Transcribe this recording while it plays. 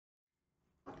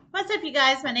What's up, you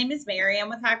guys? My name is Mary. I'm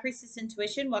with High Priestess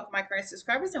Intuition. Welcome, my current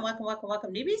subscribers, and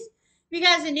welcome, newbies. If you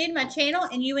guys are new to my channel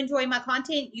and you enjoy my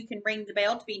content, you can ring the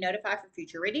bell to be notified for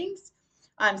future readings.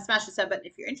 Smash the sub button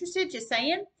if you're interested. Just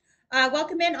saying.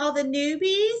 Welcome in all the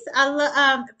newbies.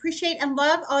 I appreciate and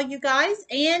love all you guys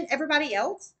and everybody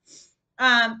else.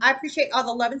 I appreciate all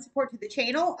the love and support to the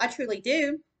channel. I truly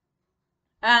do.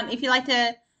 If you'd like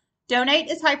to donate,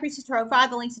 it's High Priestess Tarot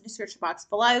 5. The link's in the description box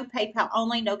below. PayPal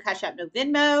only, no Cash App, no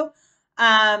Venmo.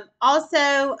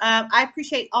 I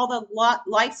appreciate all the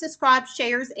likes, subscribes,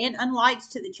 shares, and unlikes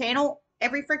to the channel.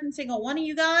 Every freaking single one of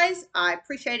you guys. I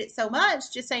appreciate it so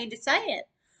much. Just saying.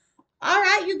 All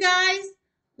right, you guys.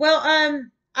 Well,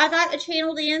 I got a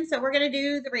channeled in, so we're going to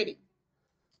do the reading.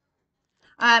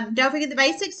 Don't forget the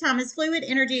basics. Time is fluid.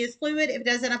 Energy is fluid. If it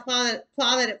doesn't apply,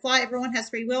 let it fly. Everyone has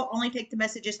free will. Only take the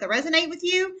messages that resonate with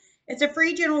you. It's a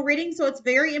free general reading, so it's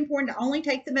very important to only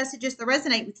take the messages that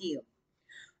resonate with you.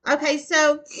 Okay,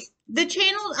 so the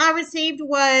channel I received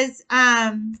was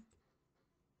a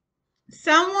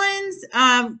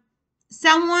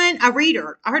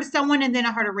reader. I heard someone and then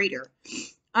I heard a reader.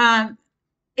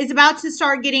 Is about to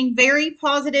start getting very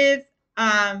positive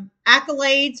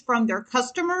accolades from their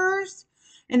customers.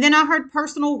 And then I heard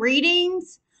personal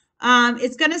readings.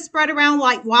 It's going to spread around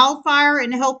like wildfire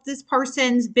and help this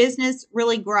person's business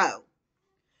really grow.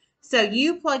 So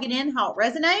you plug it in how it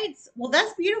resonates. Well,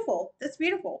 that's beautiful. That's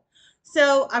beautiful.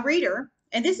 So a reader,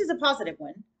 and this is a positive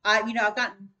one. I've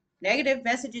gotten negative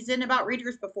messages in about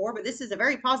readers before, but this is a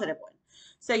very positive one.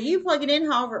 So you plug it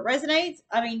in however it resonates.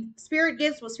 I mean, spirit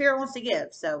gives what spirit wants to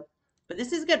give. So, but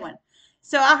this is a good one.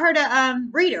 So I heard a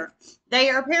reader. They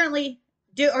are apparently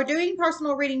are doing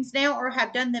personal readings now or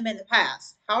have done them in the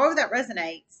past. However that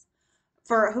resonates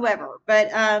for whoever.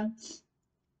 But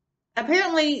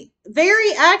apparently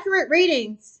very accurate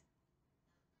readings.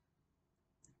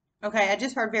 Okay, I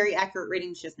just heard very accurate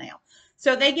readings just now.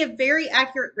 So they give very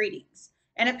accurate readings.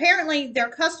 And apparently their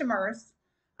customers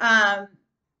are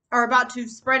about to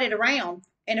spread it around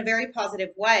in a very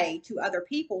positive way to other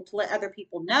people to let other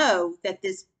people know that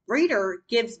this reader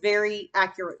gives very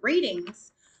accurate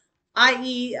readings,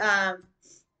 i.e.,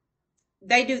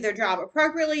 they do their job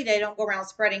appropriately. They don't go around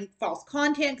spreading false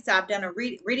content, because I've done a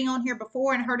reading on here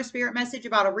before and heard a spirit message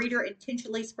about a reader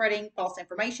intentionally spreading false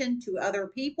information to other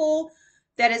people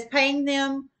that is paying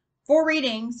them for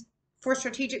readings for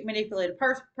strategic manipulative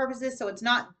purposes. So it's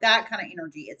not that kind of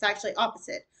energy. It's actually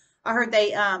opposite. I heard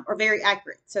they are very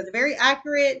accurate. So they're very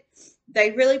accurate.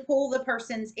 They really pull the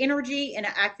person's energy in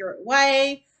an accurate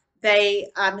way.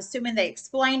 I'm assuming they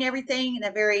explain everything in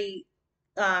a very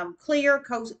clear,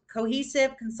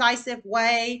 cohesive, concisive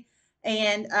way,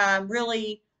 and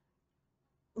really,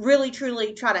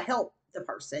 truly try to help the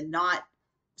person, not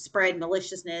spread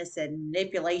maliciousness and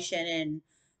manipulation and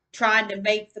trying to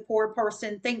make the poor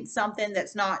person think something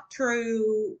that's not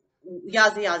true.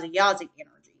 Yazzie energy.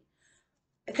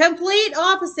 A complete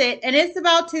opposite, and it's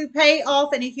about to pay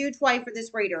off in a huge way for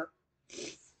this reader.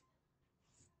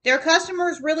 Their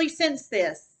customers really sense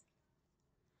this.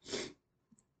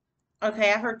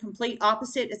 Okay, I heard complete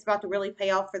opposite. It's about to really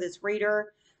pay off for this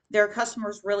reader. Their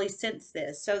customers really sense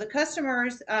this. So the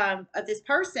customers of this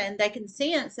person, they can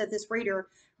sense that this reader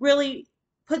really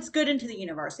puts good into the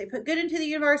universe. They put good into the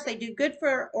universe. They do good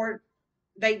for, or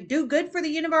they do good for the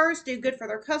universe, do good for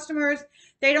their customers.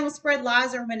 They don't spread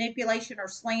lies or manipulation or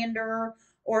slander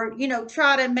or,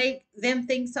 try to make them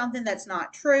think something that's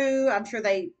not true. I'm sure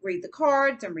they read the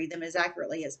cards and read them as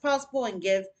accurately as possible and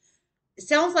give. It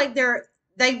sounds like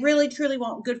they really truly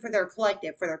want good for their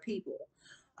collective, for their people.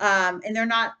 And they're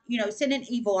not, sending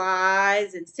evil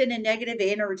eyes and sending negative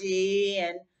energy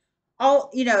and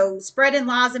all, spreading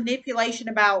lies and manipulation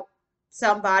about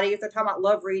somebody if they're talking about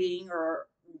love reading or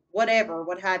whatever,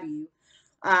 what have you,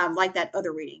 like that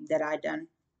other reading that I'd done.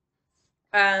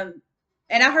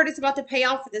 And I heard it's about to pay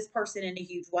off for this person in a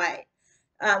huge way,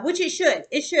 which it should.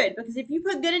 It should, because if you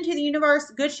put good into the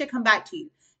universe, good should come back to you.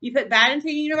 You put bad into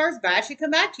the universe, bad should come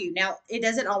back to you. Now, it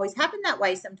doesn't always happen that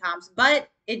way sometimes, but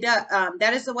it does.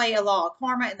 That is the way a law of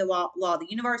karma and the law of the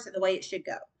universe and the way it should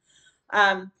go.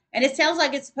 And it sounds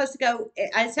like it's supposed to go.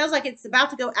 It sounds like it's about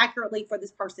to go accurately for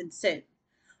this person soon.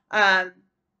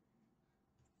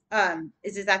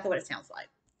 Is exactly what it sounds like.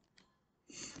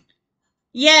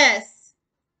 Yes.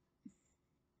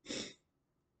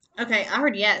 Okay, I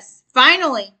heard yes.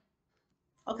 Finally.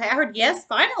 Okay, I heard yes,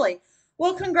 finally.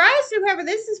 Well, congrats to whoever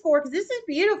this is for, because this is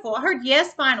beautiful. I heard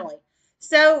yes, finally.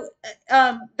 So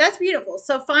that's beautiful.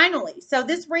 So finally. So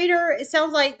this reader, it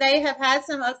sounds like they have had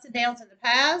some ups and downs in the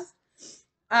past.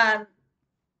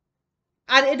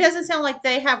 It doesn't sound like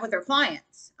they have with their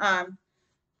clients.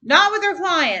 Not with their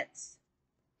clients.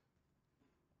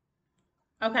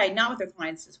 Okay, not with their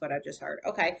clients is what I just heard.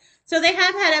 Okay. So they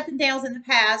have had up and downs in the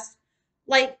past,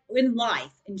 like in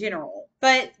life in general,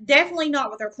 but definitely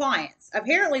not with their clients.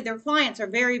 Apparently their clients are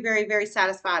very, very, very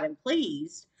satisfied and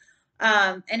pleased,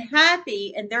 and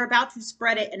happy, and they're about to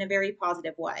spread it in a very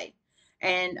positive way.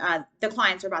 And the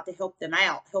clients are about to help them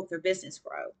out, help their business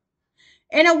grow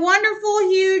in a wonderful,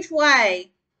 huge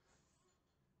way.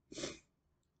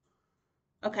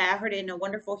 Okay, I heard it in a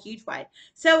wonderful, huge way.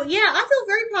 So yeah, I feel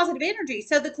very positive energy.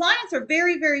 So the clients are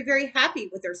very, very, very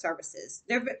happy with their services.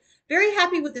 They're very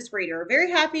happy with this reader, very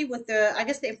happy with the, I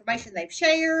guess, the information they've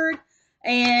shared,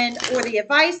 and or the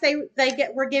advice they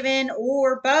get were given,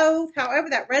 or both. However,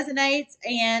 that resonates,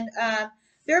 and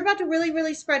they're about to really,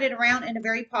 really spread it around in a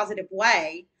very positive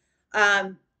way,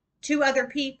 um, to other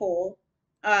people.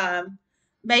 Um,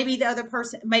 maybe the other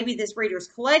person, maybe this reader's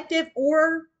collective,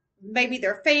 or maybe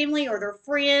their family or their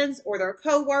friends or their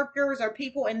coworkers or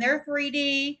people in their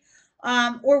 3D,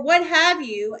 or what have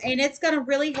you. And it's going to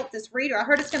really help this reader. I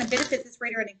heard it's going to benefit this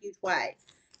reader in a huge way.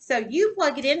 So you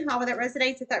plug it in however that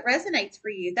resonates, if that resonates for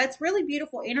you. That's really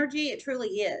beautiful energy. It truly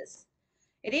is.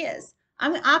 It is.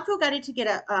 I feel guided to get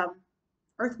a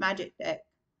Earth Magic deck,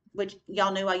 which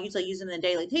y'all knew I usually use them in the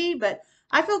daily tea, but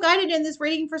I feel guided in this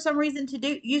reading for some reason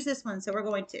to use this one, so we're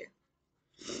going to.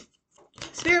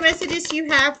 Spirit messages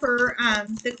you have for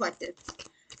the collective.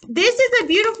 This is a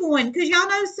beautiful one because y'all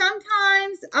know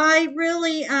sometimes I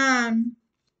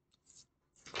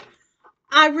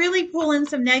really pull in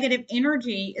some negative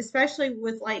energy, especially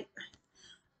with like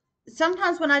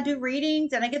sometimes when I do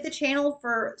readings and I get the channel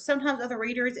for sometimes other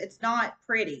readers, it's not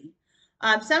pretty.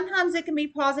 Sometimes it can be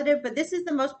positive, but this is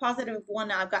the most positive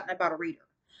one I've gotten about a reader.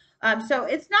 So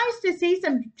it's nice to see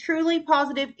some truly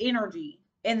positive energy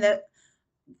in the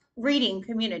reading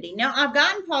community. Now, I've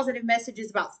gotten positive messages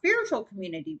about spiritual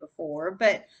community before,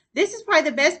 but this is probably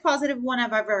the best positive one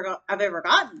I've ever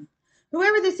gotten.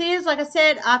 Whoever this is, like I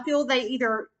said, I feel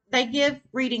they give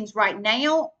readings right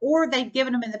now, or they've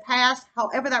given them in the past,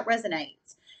 however that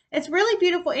resonates. It's really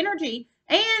beautiful energy.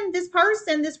 And this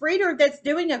person, this reader that's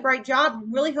doing a great job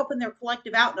and really helping their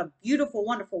collective out in a beautiful,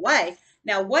 wonderful way.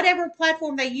 Now, whatever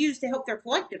platform they use to help their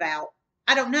collective out,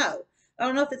 I don't know. I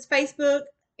don't know if it's Facebook,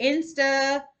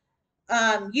 Insta,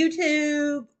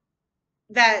 YouTube,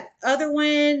 that other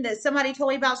one that somebody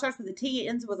told me about starts with a T,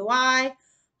 ends with a Y,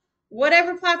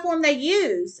 whatever platform they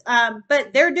use.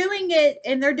 But they're doing it,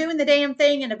 and they're doing the damn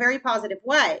thing in a very positive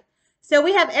way. So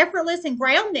we have effortless and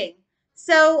grounding.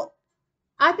 So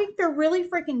I think they're really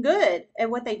freaking good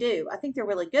at what they do. I think they're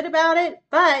really good about it,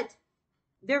 but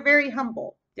they're very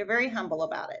humble. They're very humble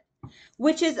about it,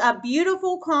 which is a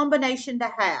beautiful combination to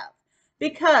have,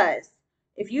 because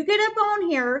if you get up on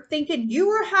here thinking you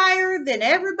are higher than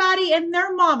everybody and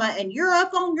their mama, and you're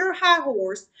up on your high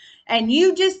horse and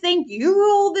you just think you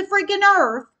rule the freaking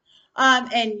earth,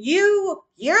 and you're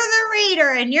the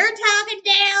reader and you're talking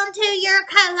down to your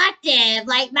collective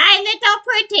like my little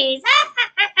pretties,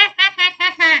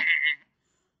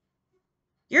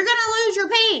 you're gonna lose your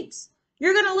peeps.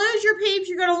 You're gonna lose your peeps.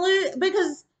 You're gonna lose,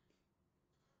 because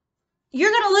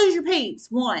you're going to lose your peeps.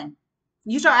 One,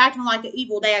 you start acting like an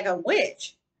evil daggone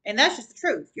witch, and that's just the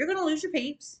truth. You're going to lose your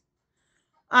peeps.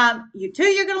 Two,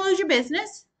 you're going to lose your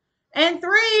business, and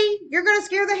three, you're going to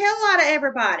scare the hell out of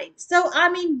everybody. So, I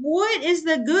mean, what is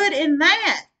the good in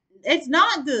that? It's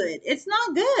not good. It's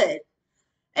not good.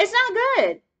 It's not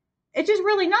good. It's just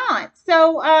really not.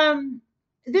 So,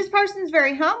 this person's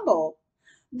very humble.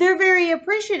 They're very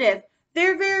appreciative.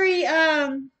 They're very,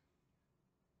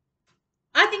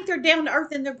 I think they're down to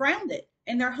earth and they're grounded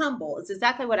and they're humble. It's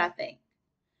exactly what I think,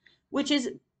 which is,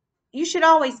 you should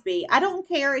always be. I don't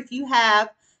care if you have,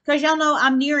 because y'all know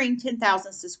I'm nearing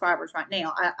 10,000 subscribers right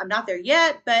now. I'm not there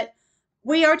yet, but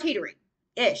we are teetering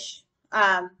ish.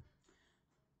 But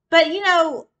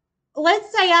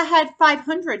let's say I had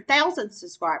 500,000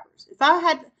 subscribers. If I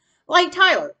had, like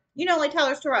Tyler, like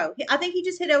Tyler Storrow, I think he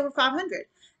just hit over 500.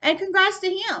 And congrats to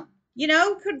him.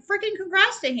 Freaking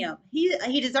congrats to him.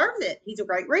 He deserves it. He's a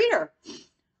great reader.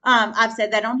 I've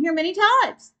said that on here many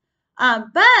times.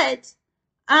 But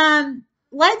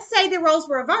let's say the roles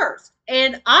were reversed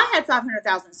and I had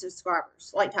 500,000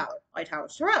 subscribers, like Tyler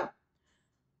Storrow.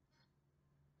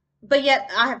 But yet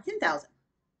I have 10,000,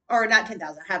 or not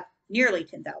 10,000. I have nearly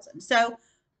 10,000. So,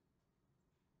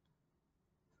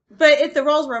 but if the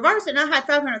roles were reversed and I had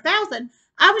 500,000,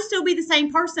 I would still be the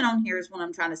same person on here, is what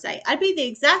I'm trying to say. I'd be the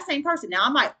exact same person.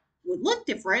 Now, would look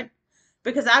different,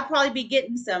 because I'd probably be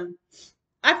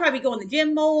I'd probably go in the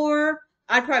gym more.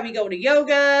 I'd probably be going to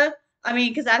yoga. I mean,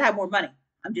 because I'd have more money.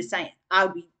 I'm just saying. I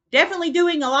would be definitely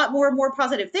doing a lot more and more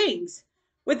positive things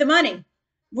with the money,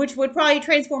 which would probably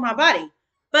transform my body.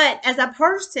 But as a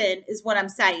person is what I'm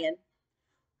saying,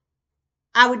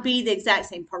 I would be the exact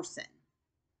same person.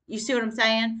 You see what I'm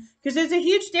saying? Because there's a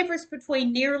huge difference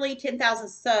between nearly 10,000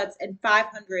 subs and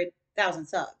 500,000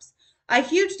 subs. A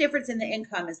huge difference in the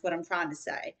income is what I'm trying to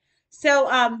say.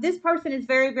 So this person is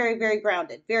very, very, very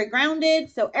grounded. Very grounded,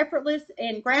 so effortless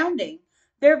and grounding.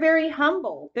 They're very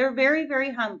humble. They're very,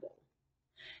 very humble.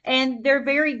 And they're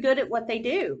very good at what they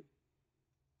do.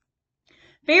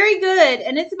 Very good.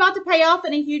 And it's about to pay off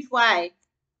in a huge way.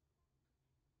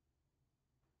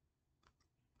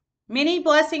 Many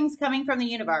blessings coming from the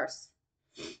universe.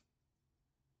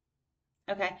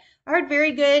 Okay. I heard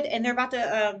very good, and they're about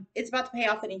to it's about to pay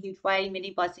off in a huge way.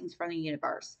 Many blessings from the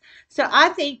universe. So I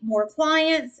think more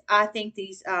clients. I think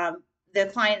these the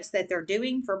clients that they're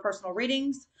doing for personal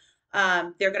readings,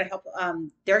 they're gonna help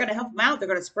they're gonna help them out. They're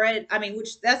gonna spread, I mean,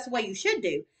 which that's the way you should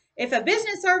do. If a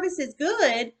business service is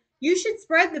good, you should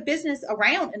spread the business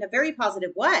around in a very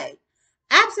positive way.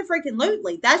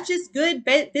 Absolutely. That's just good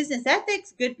business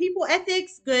ethics, good people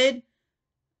ethics, good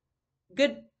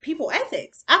people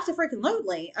ethics.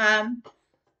 Absolutely.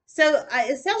 So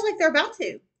it sounds like they're about to.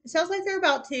 It sounds like they're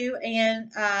about to, and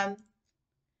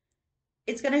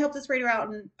it's going to help this reader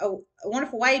out in a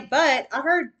wonderful way. But I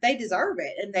heard they deserve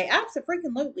it, and they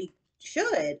absolutely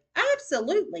should.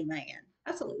 Absolutely, man.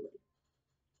 Absolutely.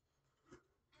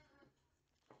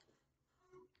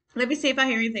 Let me see if I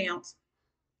hear anything else.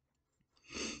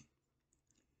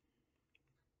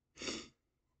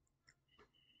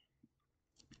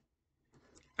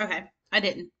 Okay, I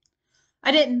didn't.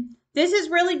 I didn't. This is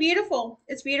really beautiful.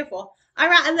 It's beautiful. All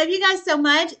right, I love you guys so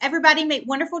much. Everybody make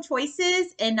wonderful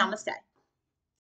choices, and namaste.